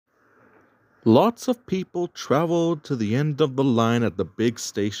Lots of people traveled to the end of the line at the big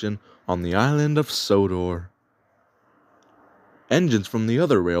station on the island of Sodor. Engines from the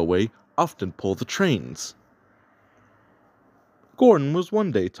other railway often pull the trains. Gordon was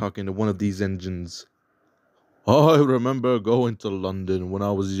one day talking to one of these engines. I remember going to London when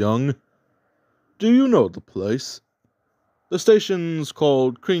I was young. Do you know the place? The station's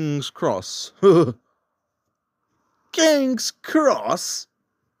called King's Cross. King's Cross?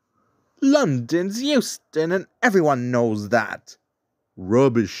 London's Euston, and everyone knows that.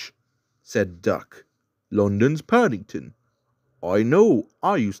 Rubbish, said Duck. London's Paddington. I know,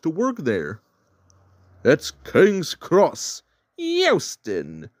 I used to work there. It's King's Cross,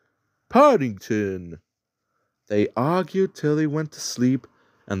 Euston, Paddington. They argued till they went to sleep,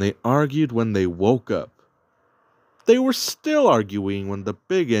 and they argued when they woke up. They were still arguing when the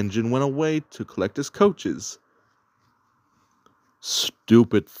big engine went away to collect his coaches.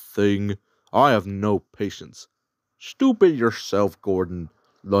 Stupid thing. I have no patience. Stupid yourself, Gordon.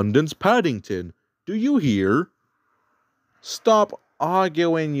 London's Paddington. Do you hear? Stop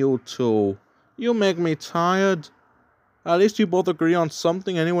arguing, you two. You make me tired. At least you both agree on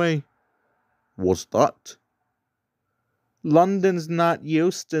something anyway. What's that? London's not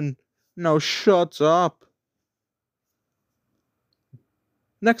Euston. Now shut up.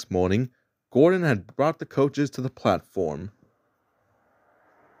 Next morning, Gordon had brought the coaches to the platform.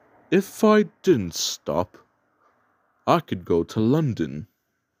 If I didn't stop, I could go to London.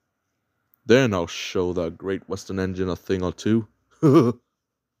 Then I'll show that Great Western engine a thing or two.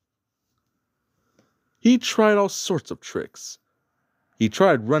 He tried all sorts of tricks. He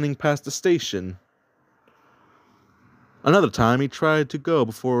tried running past the station. Another time he tried to go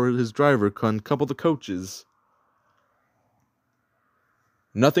before his driver could uncouple the coaches.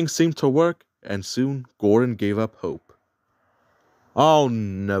 Nothing seemed to work, and soon Gordon gave up hope. I'll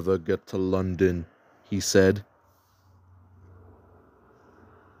never get to London, he said.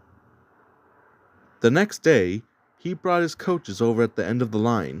 The next day, he brought his coaches over at the end of the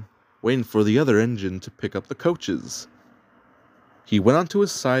line, waiting for the other engine to pick up the coaches. He went onto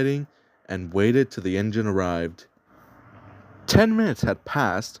his siding and waited till the engine arrived. 10 minutes had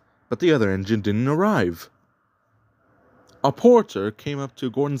passed, but the other engine didn't arrive. A porter came up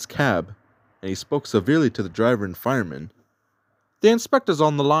to Gordon's cab, and he spoke severely to the driver and fireman. The inspector's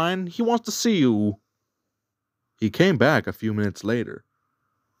on the line. He wants to see you. He came back a few minutes later.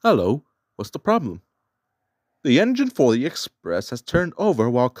 Hello, what's the problem? The engine for the express has turned over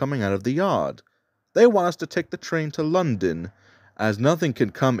while coming out of the yard. They want us to take the train to London, as nothing can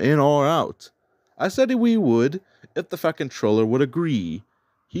come in or out. I said we would, if the Fat Controller would agree.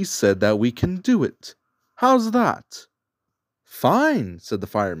 He said that we can do it. How's that? Fine, said the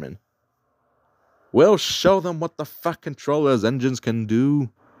fireman. We'll show them what the Fat Controller's engines can do.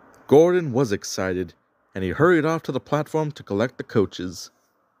 Gordon was excited, and he hurried off to the platform to collect the coaches.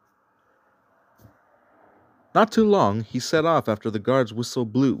 Not too long, he set off after the guard's whistle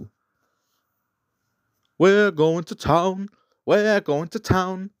blew. We're going to town, we're going to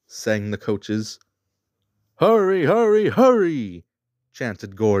town, sang the coaches. Hurry, hurry, hurry,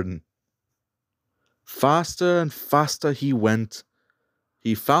 chanted Gordon. Faster and faster he went.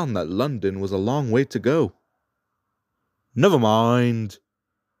 He found that London was a long way to go. Never mind.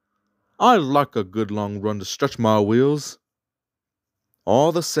 I like a good long run to stretch my wheels.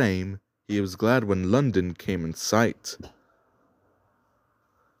 All the same, he was glad when London came in sight.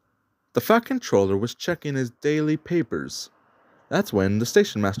 The Fat Controller was checking his daily papers. That's when the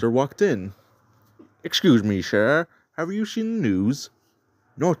station master walked in. Excuse me, sir. Have you seen the news?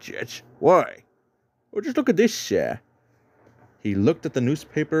 Not yet. Why? Well, just look at this, sir. He looked at the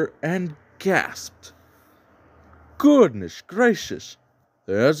newspaper and gasped. Goodness gracious.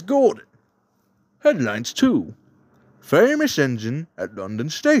 There's Gordon. Headlines, too. Famous engine at London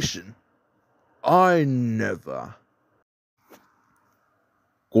Station. I never.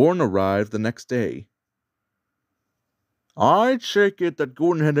 Gordon arrived the next day. I take it that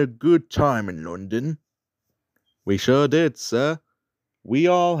Gordon had a good time in London. We sure did, sir. We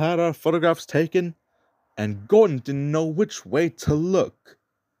all had our photographs taken, and Gordon didn't know which way to look.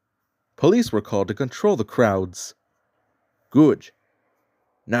 Police were called to control the crowds. Good.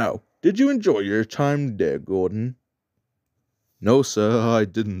 Now, did you enjoy your time there, Gordon? No, sir, I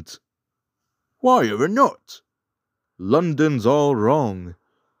didn't. Why ever not? London's all wrong.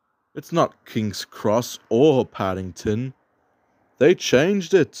 It's not King's Cross or Paddington. They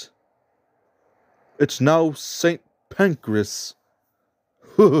changed it. It's now St. Pancras.